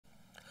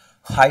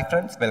Hi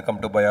friends, welcome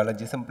to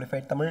Biology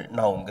Simplified Tamil.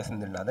 நான் உங்கள்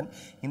செந்தில்நாதன்.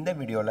 இந்த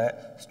வீடியோவில்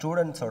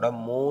ஸ்டூடெண்ட்ஸோட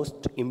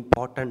மோஸ்ட்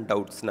இம்பார்ட்டன்ட்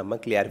டவுட்ஸ் நம்ம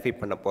கிளியரிஃபை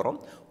பண்ண போகிறோம்.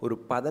 ஒரு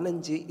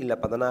 15 இல்லை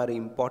 16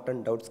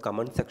 இம்பார்ட்டன்ட் டவுட்ஸ்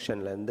கமெண்ட்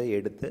செக்ஷன்லேருந்து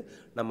எடுத்து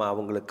நம்ம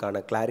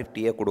அவங்களுக்கான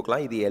கிளாரிட்டியை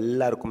கொடுக்கலாம். இது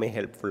எல்லாருக்குமே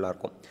ஹெல்ப்ஃபுல்லாக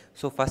இருக்கும்.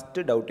 ஸோ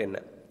ஃபஸ்ட்டு டவுட்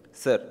என்ன?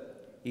 Sir,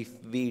 if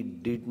we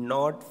did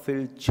not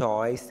fill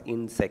choice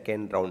in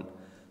second round,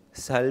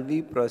 shall we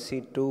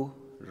proceed to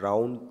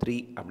round 3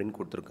 அப்படின்னு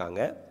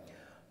கொடுத்துருக்காங்க.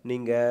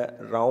 நீங்கள்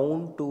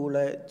ரவுண்ட் 2ல்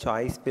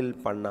சாய்ஸ் ஃபில்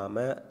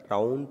பண்ணாமல்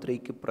ரவுண்ட்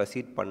 3க்கு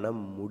ப்ரொசீட் பண்ண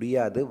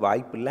முடியாது,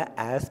 வாய்ப்பில்லை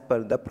as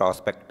per the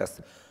prospectus.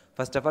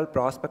 First of all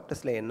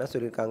ப்ராஸ்பெக்டஸில் என்ன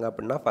சொல்லியிருக்காங்க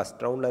அப்படின்னா,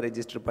 ஃபஸ்ட் ரவுண்டில்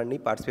ரெஜிஸ்டர் பண்ணி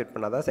பார்ட்டிசிபேட்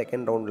பண்ணால் தான்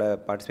செகண்ட் ரவுண்டில்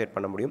பார்ட்டிசிபேட்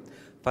பண்ண முடியும்.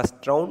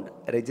 ஃபஸ்ட் ரவுண்ட்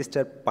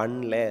ரெஜிஸ்டர்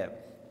பண்ணல,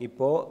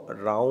 இப்போது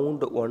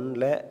ரவுண்ட்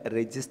 1ல்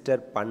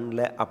ரெஜிஸ்டர்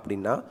பண்ணல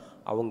அப்படின்னா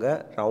அவங்க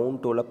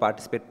ரவுண்ட் 2ல்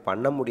பார்ட்டிசிபேட்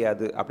பண்ண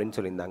முடியாது அப்படின்னு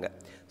சொல்லியிருந்தாங்க.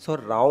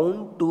 ஸோ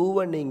ரவுண்ட்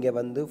 2வை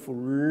நீங்கள்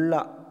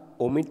ஃபுல்லாக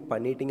ஒமிட்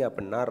பண்ணிட்டீங்க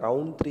அப்படின்னா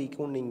ரவுண்ட்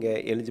 3க்கும்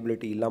நீங்கள்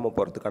எலிஜிபிலிட்டி இல்லாமல்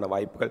போகிறதுக்கான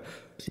வாய்ப்புகள்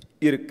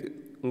இருக்குது.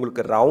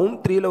 உங்களுக்கு ரவுண்ட்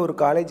 3ல் ஒரு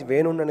காலேஜ்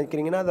வேணும்னு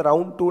நினைக்கிறீங்கன்னா அதை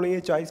ரவுண்ட்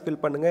 2லேயே சாய்ஸ்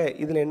ஃபில் பண்ணுங்கள்.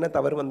 இதில் என்ன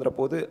தவறு வந்துட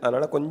போகுது,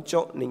 அதனால்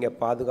கொஞ்சம் நீங்கள்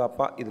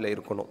பாதுகாப்பாக இதில்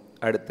இருக்கணும்.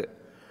 அடுத்து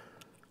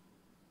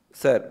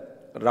சார்,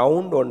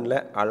 ரவுண்ட் 1ல்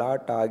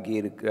அலாட்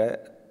ஆகியிருக்கிற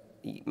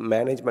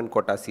மேனேஜ்மெண்ட்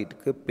கோட்டா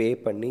சீட்டுக்கு பே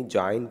பண்ணி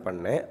ஜாயின்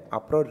பண்ணேன்.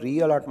 அப்புறம்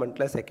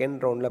ரீஅலாட்மெண்ட்டில் செகண்ட்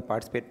ரவுண்டில்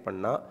பார்ட்டிசிபேட்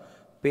பண்ணால்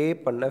பே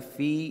பண்ண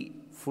ஃபீ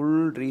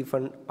full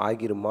refund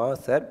ஆகிருமா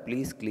sir,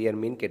 please clear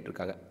மீன்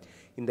கேட்டிருக்காங்க.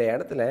 இந்த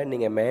இடத்துல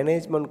நீங்கள்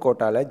மேனேஜ்மெண்ட்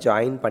கோட்டாவில்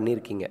ஜாயின்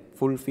பண்ணியிருக்கீங்க,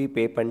 ஃபுல் ஃபீ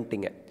பே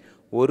பண்ணிட்டீங்க.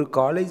 ஒரு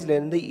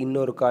காலேஜ்லேருந்து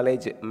இன்னொரு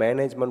காலேஜ்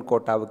மேனேஜ்மெண்ட்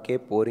கோட்டாவுக்கே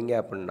போகிறீங்க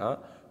அப்படின்னா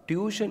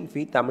டியூஷன்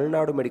ஃபீ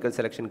தமிழ்நாடு மெடிக்கல்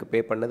செலெக்ஷனுக்கு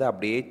பே பண்ணது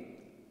அப்படியே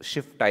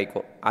ஷிஃப்ட்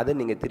ஆகிக்கும். அது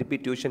நீங்கள் திருப்பி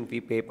டியூஷன் ஃபீ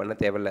பே பண்ண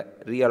தேவையில்லை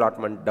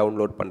ரீஅலாட்மெண்ட்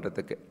டவுன்லோட்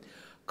பண்ணுறதுக்கு.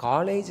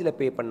 காலேஜில்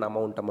பே பண்ண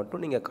அமௌண்ட்டை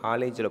மட்டும் நீங்கள்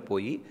காலேஜில்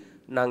போய்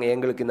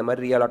எங்களுக்கு இந்த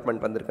மாதிரி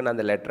ரீஅலாட்மெண்ட் வந்திருக்குன்னு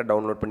அந்த லெட்டரை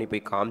டவுன்லோட் பண்ணி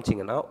போய்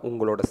காமிச்சிங்கன்னா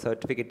உங்களோட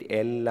சர்டிஃபிகேட்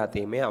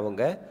எல்லாத்தையுமே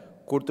அவங்க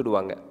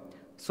கொடுத்துடுவாங்க.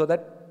 ஸோ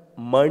தட்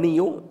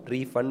மணியும்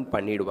ரீஃபண்ட்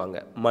பண்ணிவிடுவாங்க.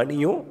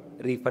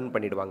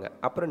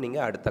 அப்புறம்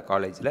நீங்கள் அடுத்த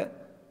காலேஜில்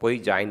போய்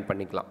ஜாயின்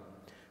பண்ணிக்கலாம்.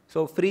 ஸோ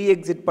ஃப்ரீ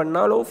எக்ஸிட்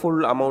பண்ணாலும்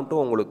ஃபுல்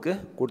அமௌண்ட்டும் உங்களுக்கு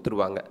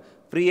கொடுத்துருவாங்க.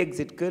 ஃப்ரீ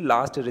எக்ஸிட்க்கு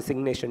லாஸ்ட்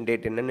ரெசிக்னேஷன்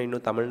டேட் என்னென்னு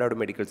இன்னும் தமிழ்நாடு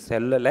மெடிக்கல்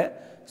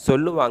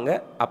சொல்லுவாங்க,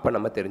 அப்போ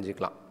நம்ம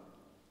தெரிஞ்சுக்கலாம்.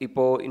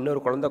 இப்போது இன்னொரு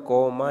குழந்தை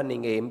கோவமாக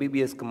நீங்கள்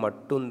எம்பிபிஎஸ்க்கு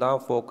மட்டும்தான்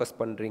ஃபோக்கஸ்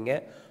பண்ணுறீங்க,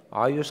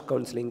 ஆயுஷ்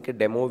கவுன்சிலிங்க்கு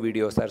டெமோ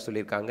வீடியோ சார்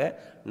சொல்லியிருக்காங்க.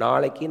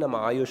 நாளைக்கு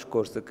நம்ம ஆயுஷ்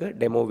கோர்ஸுக்கு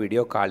டெமோ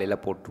வீடியோ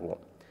காலையில்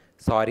போட்டுருவோம்.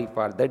 Sorry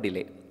for the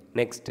delay.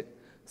 Next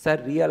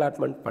sir,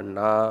 reallotment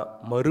பண்ணால்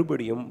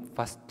மறுபடியும்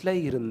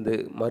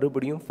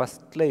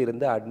ஃபஸ்ட்டில்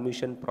இருந்து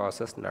அட்மிஷன்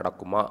ப்ராசஸ்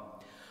நடக்குமா?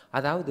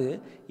 அதாவது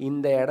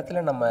இந்த இடத்துல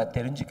நம்ம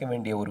தெரிஞ்சிக்க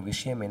வேண்டிய ஒரு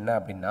விஷயம் என்ன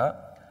அப்படின்னா,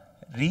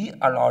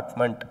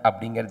 ரீஅலாட்மெண்ட்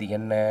அப்படிங்கிறது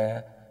என்ன?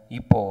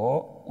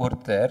 இப்போது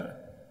ஒருத்தர்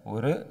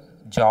ஒரு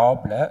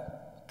ஜாபில்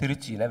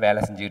திருச்சியில் வேலை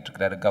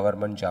செஞ்சிகிட்ருக்கிறாரு,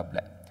 கவர்மெண்ட் ஜாபில்.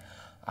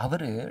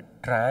 அவர்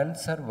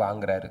ட்ரான்ஸ்ஃபர்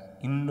வாங்குறாரு,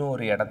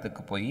 இன்னொரு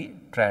இடத்துக்கு போய்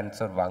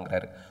ட்ரான்ஸ்ஃபர்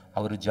வாங்குறாரு.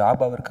 அவர்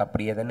ஜாப் அவருக்கு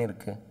அப்படியே தானே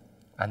இருக்குது.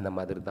 அந்த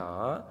மாதிரி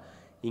தான்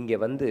இங்கே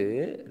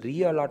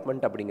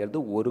ரீஅலாட்மெண்ட்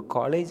அப்படிங்கிறது ஒரு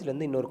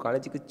காலேஜ்லேருந்து இன்னொரு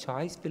காலேஜுக்கு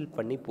சாய்ஸ் ஃபில்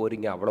பண்ணி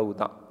போகிறீங்க,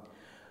 அவ்வளவுதான்.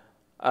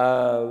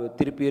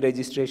 திருப்பி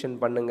ரெஜிஸ்ட்ரேஷன்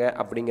பண்ணுங்கள்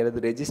அப்படிங்கிறது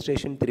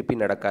ரெஜிஸ்ட்ரேஷன் திருப்பி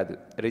நடக்காது.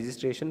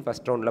 ரெஜிஸ்ட்ரேஷன்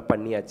ஃபஸ்ட் ரவுண்டில்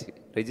பண்ணியாச்சு,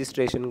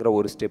 ரெஜிஸ்ட்ரேஷனுங்கிற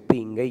ஒரு ஸ்டெப்பு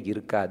இங்கே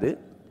இருக்காது.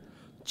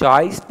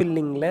 சாய்ஸ்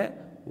ஃபில்லிங்கில்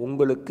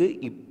உங்களுக்கு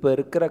இப்போ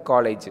இருக்கிற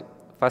காலேஜ்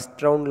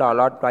ஃபஸ்ட் ரவுண்டில்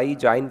அலாட் ஆகி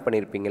ஜாயின்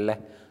பண்ணியிருப்பீங்கள்ல,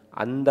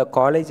 அந்த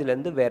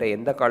காலேஜ்லேருந்து வேறு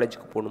எந்த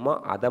காலேஜுக்கு போகணுமோ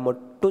அதை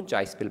மட்டும்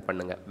சாய்ஸ் ஃபில்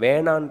பண்ணுங்கள்,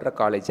 வேணான்ற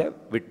காலேஜை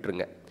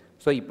விட்டுருங்க.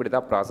 ஸோ இப்படி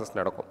தான் ப்ராசஸ்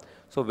நடக்கும்.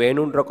 ஸோ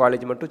வேணுன்ற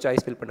காலேஜ் மட்டும்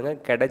சாய்ஸ் ஃபில்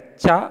பண்ணுங்கள்.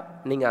 கிடைச்சா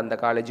நீங்கள் அந்த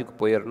காலேஜுக்கு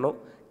போயிடணும்,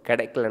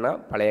 கிடைக்கலனா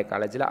பழைய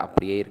காலேஜில்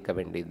அப்படியே இருக்க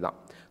வேண்டியது தான்.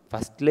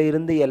 ஃபஸ்ட்டில்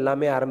இருந்து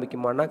எல்லாமே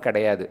ஆரம்பிக்குமானா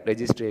கிடையாது,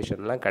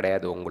 ரெஜிஸ்ட்ரேஷன்லாம்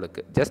கிடையாது.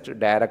 உங்களுக்கு ஜஸ்ட்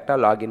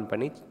டைரெக்டாக லாகின்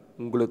பண்ணி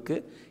உங்களுக்கு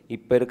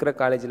இப்போ இருக்கிற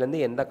காலேஜ்லேருந்து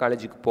எந்த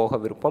காலேஜுக்கு போக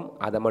விருப்பம்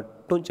அதை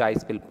மட்டும்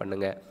சாய்ஸ் ஃபில்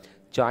பண்ணுங்கள்.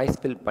 சாய்ஸ்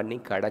ஃபில் பண்ணி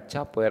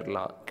கிடைச்சா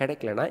போயிடலாம்,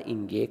 கிடைக்கலனா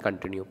இங்கேயே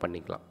கண்டினியூ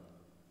பண்ணிக்கலாம்.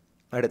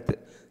 அடுத்து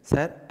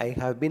sir, I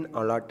have been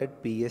allotted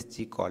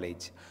PSG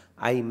college.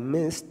 I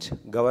missed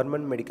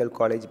government medical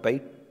college by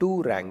 2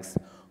 ranks.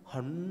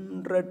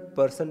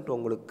 100%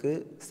 உங்களுக்கு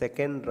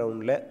செகண்ட்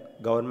ரவுண்டில்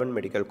கவர்மெண்ட்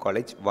மெடிக்கல்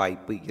காலேஜ்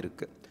வாய்ப்பு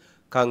இருக்குது.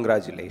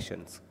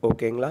 கங்க்ராச்சுலேஷன்ஸ்.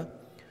 ஓகேங்களா?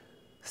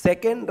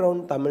 Second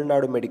round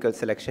Tamil Nadu medical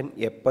selection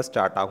எப்போ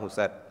ஸ்டார்ட் ஆகும்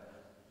sir?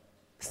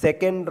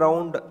 Second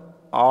round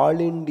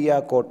all India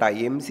quota,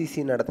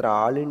 MCC நடத்துகிற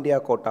all India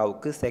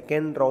கோட்டாவுக்கு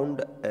second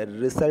round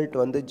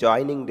result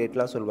joining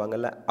டேட்லாம்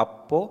சொல்லுவாங்கள்ல,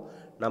 அப்போது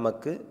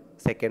நமக்கு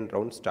செகண்ட்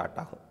ரவுண்ட் ஸ்டார்ட்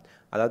ஆகும்.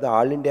 அதாவது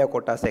all India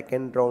quota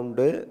second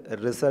round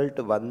result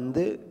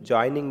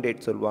joining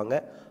date சொல்லுவாங்க,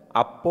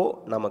 அப்போது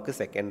நமக்கு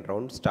செகண்ட்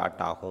ரவுண்ட்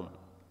ஸ்டார்ட் ஆகும்.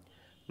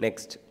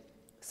 Next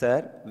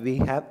sir, we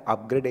have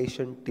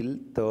upgradation till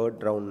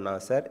third ரவுண்ட்னா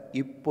sir,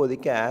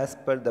 இப்போதைக்கு ஆஸ்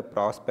பர் த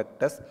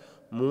ப்ராஸ்பெக்டஸ்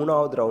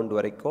 3வது ரவுண்டு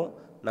வரைக்கும்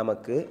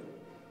நமக்கு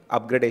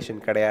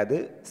அப்கிரேடேஷன் கிடையாது,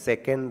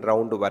 செகண்ட்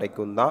ரவுண்டு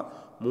வரைக்கும் தான்.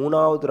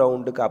 மூணாவது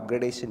ரவுண்டுக்கு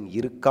அப்கிரேடேஷன்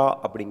இருக்கா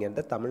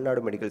அப்படிங்கிறத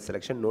தமிழ்நாடு மெடிக்கல்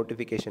செலெக்ஷன்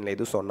நோட்டிஃபிகேஷனில்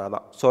எதுவும்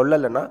சொன்னாதான்,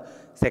 சொல்லலைன்னா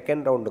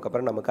செகண்ட் ரவுண்டுக்கு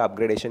அப்புறம் நமக்கு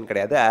அப்கிரேடேஷன்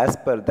கிடையாது as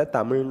per the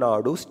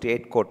Tamil Nadu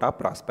state quota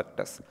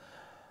prospectus.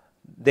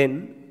 Then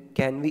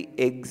can we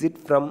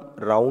exit from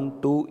round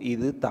 2?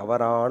 இது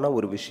தவறான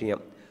ஒரு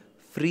விஷயம்.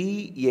 ஃப்ரீ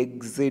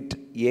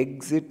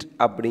எக்ஸிட்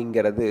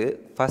அப்படிங்கிறது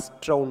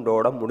ஃபஸ்ட்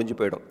ரவுண்டோட முடிஞ்சு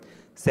போயிடும்.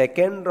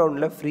 செகண்ட்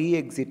ரவுண்டில் ஃப்ரீ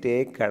எக்ஸிட்டே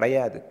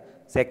கிடையாது.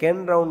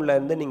 செகண்ட்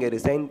ரவுண்ட்லேருந்து நீங்கள்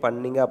ரிசைன்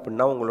பண்ணிங்க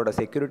அப்படின்னா உங்களோட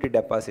செக்யூரிட்டி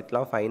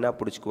டெபாசிட்லாம் ஃபைனாக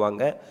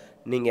பிடிச்சிக்குவாங்க.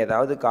 நீங்கள்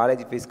ஏதாவது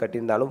காலேஜ் ஃபீஸ்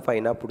கட்டியிருந்தாலும்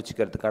ஃபைனாக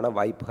பிடிச்சிக்கிறதுக்கான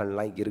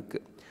வாய்ப்புகள்லாம்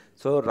இருக்குது.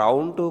 ஸோ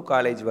ரவுண்ட் 2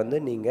 காலேஜ் வந்து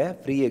நீங்கள்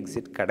ஃப்ரீ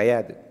எக்ஸிட்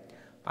கிடையாது.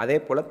 அதே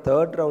போல்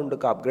தேர்ட்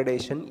ரவுண்டுக்கு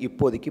அப்கிரேடேஷன்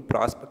இப்போதைக்கு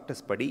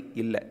ப்ராஸ்பெக்டஸ் படி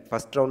இல்லை.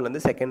 ஃபஸ்ட்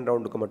ரவுண்ட்லேருந்து செகண்ட்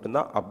ரவுண்டுக்கு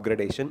மட்டும்தான்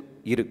அப்கிரேடேஷன்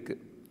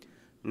இருக்குது.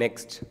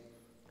 Next,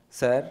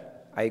 sir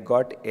I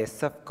got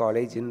SF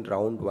college in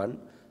round 1.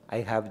 I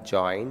have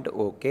joint.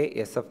 Okay,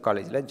 SF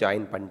காலேஜில்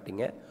ஜாயின்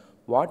பண்ணிட்டீங்க.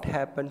 What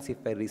happens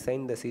if I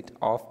resign the seat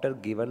after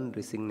given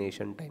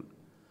resignation time?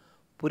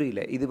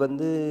 புரியல. இது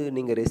வந்து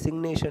நீங்கள்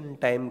ரெசிக்னேஷன்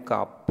டைமுக்கு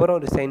அப்புறம்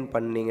ரிசைன்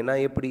பண்ணிங்கன்னா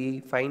எப்படி?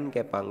 ஃபைன்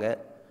கேட்பாங்க,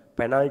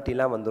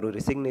 பெனால்ட்டிலாம் வந்துடும்.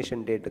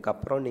 ரெசிக்னேஷன் டேட்டுக்கு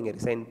அப்புறம் நீங்கள்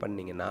ரிசைன்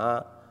பண்ணிங்கன்னா,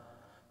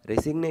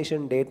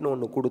 ரெசிக்னேஷன் டேட்னு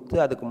ஒன்று கொடுத்து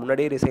அதுக்கு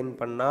முன்னாடியே ரிசைன்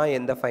பண்ணால்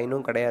எந்த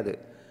ஃபைனும் கிடையாது.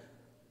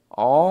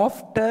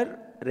 ஆஃப்டர்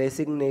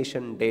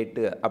ரெசிக்னேஷன்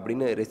டேட்டு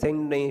அப்படின்னு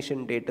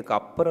ரெசிக்னேஷன் டேட்டுக்கு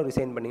அப்புறம்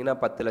ரிசைன் பண்ணிங்கன்னா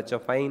 10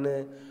 லட்சம் ஃபைனு,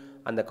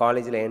 அந்த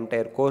காலேஜில்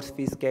என்டையர் கோர்ஸ்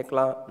ஃபீஸ்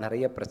கேட்கலாம்,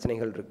 நிறைய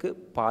பிரச்சனைகள் இருக்குது.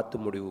 பார்த்து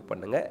முடிவு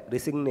பண்ணுங்கள்.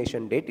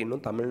 ரெசிக்னேஷன் டேட்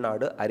இன்னும்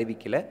Tamil Nadu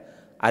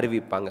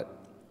அறிவிப்பாங்க.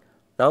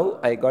 Now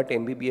I got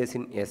MBBS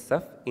in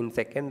SF. In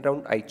second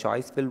round I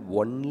choice fill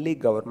only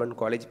government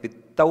college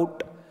without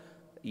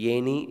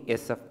any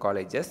SF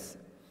colleges.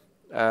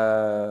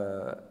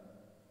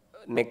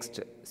 Next,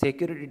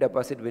 security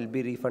deposit will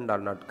be refund or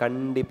not?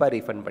 கண்டிப்பாக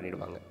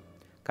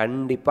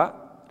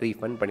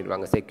refund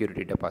பண்ணிடுவாங்க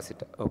செக்யூரிட்டி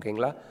டெபாசிட்.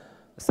 ஓகேங்களா?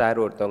 Sir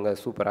ஒருத்தவங்க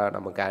சூப்பராக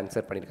நமக்கு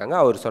answer பண்ணியிருக்காங்க.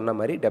 அவர் சொன்ன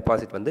மாதிரி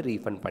deposit வந்து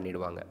ரீஃபண்ட்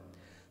பண்ணிடுவாங்க.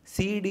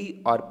 சிடி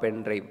ஆர்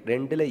பென்ட்ரைவ்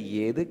ரெண்டில்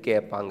எது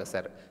கேட்பாங்க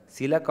சார்?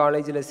 சில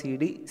காலேஜில்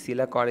சிடி,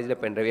 சில காலேஜில்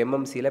பென்ட்ரைவ்.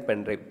 MMCயில்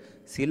பென்ட்ரைவ்.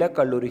 சில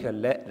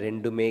கல்லூரிகளில்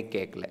ரெண்டுமே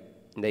கேட்கல.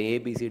 இந்த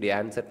ABCD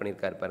ஆன்சர்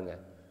பண்ணியிருக்காரு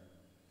பாருங்கள்.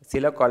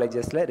 சில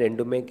காலேஜஸில்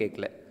ரெண்டுமே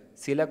கேட்கல,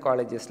 சில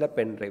காலேஜஸில்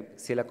பென்ட்ரைவ்,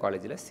 சில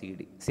காலேஜில்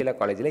சிடி, சில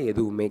காலேஜில்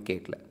எதுவுமே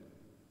கேட்கல.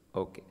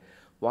 Okay,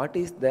 what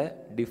is the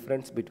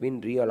difference between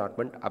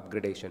reallotment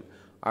upgradation?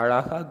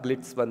 அழகாக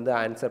கிளிட்ஸ் வந்து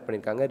ஆன்சர்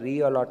பண்ணியிருக்காங்க.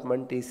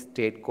 Reallotment is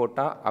state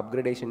quota,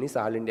 upgradation is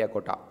all India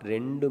quota.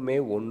 ரெண்டுமே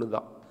ஒன்று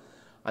தான்,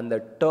 அந்த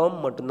டேர்ம்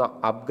மட்டும்தான்.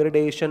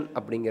 அப்கிரேடேஷன்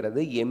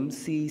அப்படிங்கிறது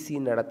MCC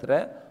நடத்துகிற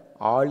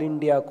ஆல்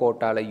இண்டியா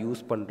கோட்டாவில்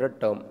யூஸ் பண்ணுற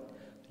டேர்ம்.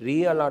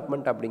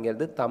 ரீஅலாட்மெண்ட்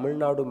அப்படிங்கிறது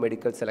தமிழ்நாடு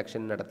மெடிக்கல்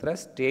செலெக்ஷன் நடத்துகிற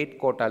ஸ்டேட்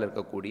கோட்டாவில்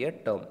இருக்கக்கூடிய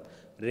டேர்ம்.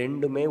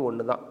 ரெண்டுமே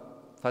ஒன்று தான்.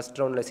 ஃபஸ்ட்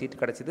ரவுண்டில்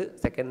சீட் கிடச்சிது,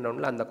 செகண்ட்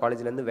ரவுண்டில் அந்த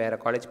காலேஜ்லேருந்து வேறு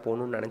காலேஜ்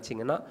போகணுன்னு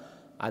நினச்சிங்கன்னா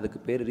அதுக்கு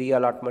பேர்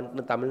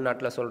ரீஅலாட்மெண்ட்னு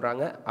தமிழ்நாட்டில்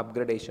சொல்கிறாங்க,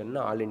 அப்கிரேடேஷன்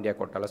ஆல் இண்டியா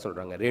கோட்டாவில்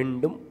சொல்கிறாங்க.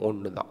 ரெண்டும்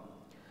ஒன்று தான்.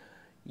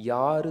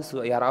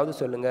 யாராவது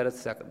சொல்லுங்கள்,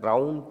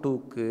 ரவுண்ட்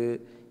 2க்கு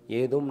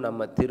ஏதும்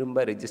நம்ம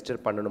திரும்ப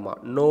ரெஜிஸ்டர் பண்ணணுமா?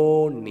 No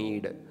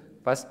need.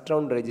 First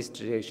round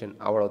registration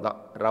அவ்வளோதான்.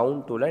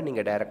 ரவுண்ட் 2ல்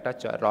நீங்கள்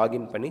டைரெக்டாக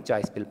லாகின் பண்ணி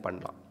சாய்ஸ் ஃபில்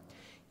பண்ணலாம்.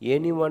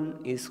 anyone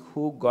is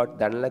who got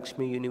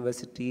Dhanalakshmi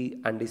University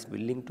and is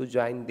willing to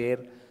join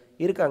there?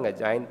 இருக்காங்க,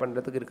 ஜாயின்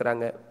பண்ணுறதுக்கு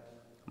இருக்கிறாங்க.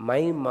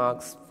 My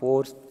marks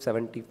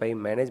 475,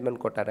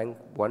 management quota rank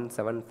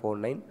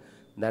 1749,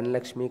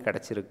 Dhanalakshmi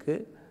கிடச்சிருக்கு.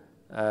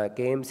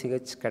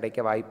 KMCH கிடைக்க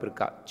வாய்ப்பு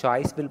இருக்கா?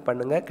 சாய்ஸ் ஃபில்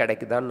பண்ணுங்கள்,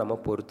 கிடைக்குதான்னு நம்ம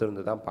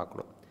பொறுத்திருந்து தான்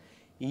பார்க்கணும்.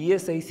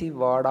 ESIC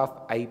ward of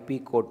IP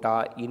quota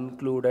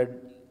included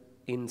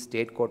in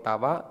state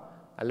கோட்டாவா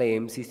அல்ல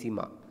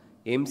MCCமா?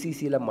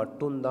 MCCயில்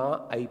மட்டும்தான்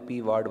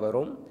IP வார்டு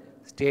வரும்.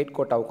 ஸ்டேட்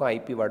கோட்டாவுக்கும்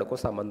IP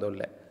வார்டுக்கும் சம்மந்தம்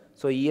இல்லை.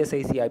 ஸோ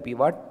ESIC IP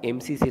வார்டு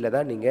MCCயில்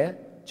தான் நீங்கள்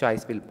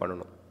சாய்ஸ் ஃபில்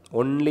பண்ணணும்.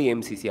 Only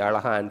MCC.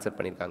 அழகாக ஆன்சர்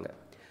பண்ணியிருக்காங்க.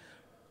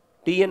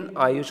 TN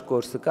ஆயுஷ்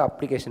கோர்ஸுக்கு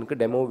அப்ளிகேஷனுக்கு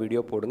டெமோ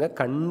வீடியோ போடுங்க,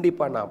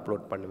 கண்டிப்பாக நான்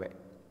அப்லோட் பண்ணுவேன்.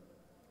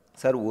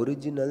 சார்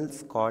ஒரிஜினல்ஸ்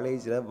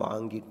காலேஜில்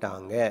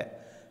வாங்கிட்டாங்க,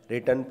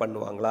 ரிட்டர்ன்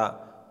பண்ணுவாங்களா?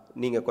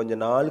 நீங்கள்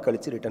கொஞ்சம் நாள்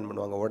கழித்து ரிட்டர்ன்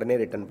பண்ணுவாங்க, உடனே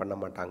ரிட்டர்ன் பண்ண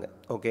மாட்டாங்க.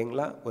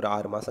 ஓகேங்களா? ஒரு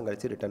 6 மாதம்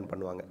கழித்து ரிட்டர்ன்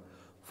பண்ணுவாங்க.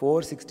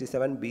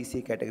 467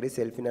 BC category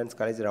self finance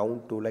college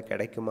round 2ல்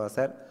கிடைக்குமா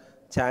சார்?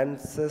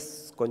 சான்சஸ்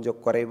கொஞ்சம்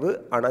குறைவு,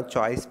 ஆனால்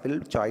சாய்ஸ்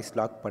ஃபில், சாய்ஸ்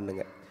லாக்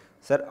பண்ணுங்கள்.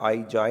 Sir I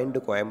joined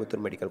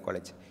Coimbatore medical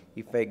college.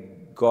 If I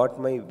got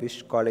my wish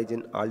college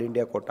in all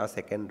India quota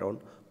second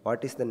round,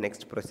 what is the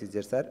next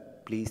procedure sir?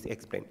 Please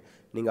explain.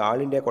 நீங்கள்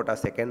all India quota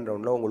second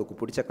ரவுண்டில் உங்களுக்கு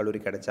பிடிச்ச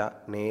கல்லூரி கிடைச்சா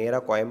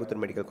நேராக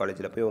Coimbatore medical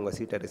காலேஜில் போய் உங்கள்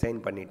சீட்டை ரிசைன்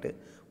பண்ணிவிட்டு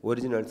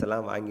ஒரிஜினல்ஸ்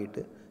எல்லாம்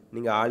வாங்கிட்டு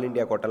நீங்கள் ஆல்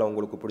இண்டியா கோட்டாவில்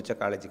உங்களுக்கு பிடிச்ச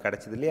காலேஜ்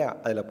கிடச்சிது இல்லையா,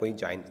 அதில் போய்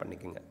ஜாயின்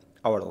பண்ணிக்கோங்க.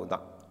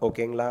 அவ்வளவுதான்.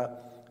 ஓகேங்களா?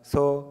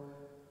 So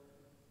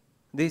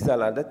these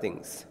all R the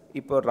things.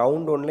 இப்போ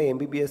ரவுண்ட் 1ல்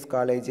MBBS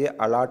காலேஜே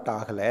அலாட்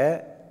ஆகலை.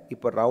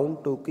 இப்போ ரவுண்ட்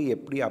 2க்கு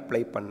எப்படி அப்ளை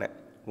பண்ணேன்?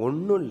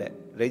 ஒன்றும் இல்லை,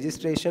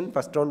 ரெஜிஸ்ட்ரேஷன்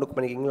ஃபஸ்ட் ரவுண்டுக்கு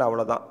பண்ணிக்கிங்களா,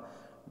 அவ்வளோதான்.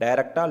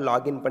 டைரெக்டாக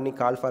லாகின் பண்ணி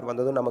கால் ஃபார்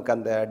வந்ததும் நமக்கு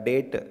அந்த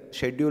டேட்டு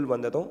ஷெட்யூல்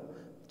வந்ததும்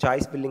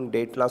சாய்ஸ் ஃபில்லிங்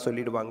டேட்லாம்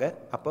சொல்லிவிடுவாங்க.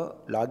 அப்போ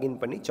லாகின்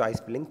பண்ணி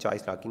சாய்ஸ் ஃபில்லிங்,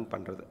 சாய்ஸ் லாகின்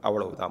பண்ணுறது,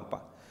 அவ்வளவுதான்ப்பா.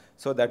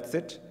 So that's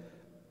it.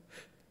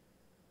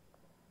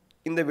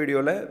 இந்த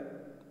வீடியோவில்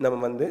நம்ம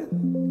வந்து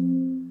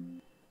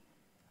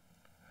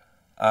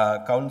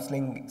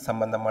கவுன்சிலிங்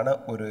சம்பந்தமான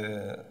ஒரு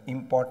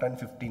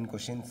இம்பார்ட்டன்ட் 15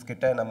 கொஷின்ஸ்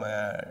கிட்ட நம்ம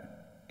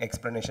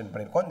எக்ஸ்ப்ளனேஷன்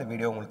பண்ணியிருக்கோம். இந்த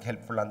வீடியோ உங்களுக்கு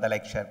ஹெல்ப்ஃபுல்லாக இருந்தால்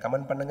லைக், ஷேர்,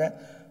 கமெண்ட் பண்ணுங்கள்.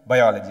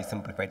 பயாலஜி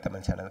சிம்பிளிஃபைட்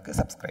தமிழ் சேனலுக்கு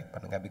சப்ஸ்கிரைப்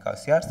பண்ணுங்கள்.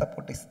 Because your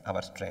support is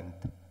our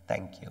strength.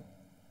 Thank you.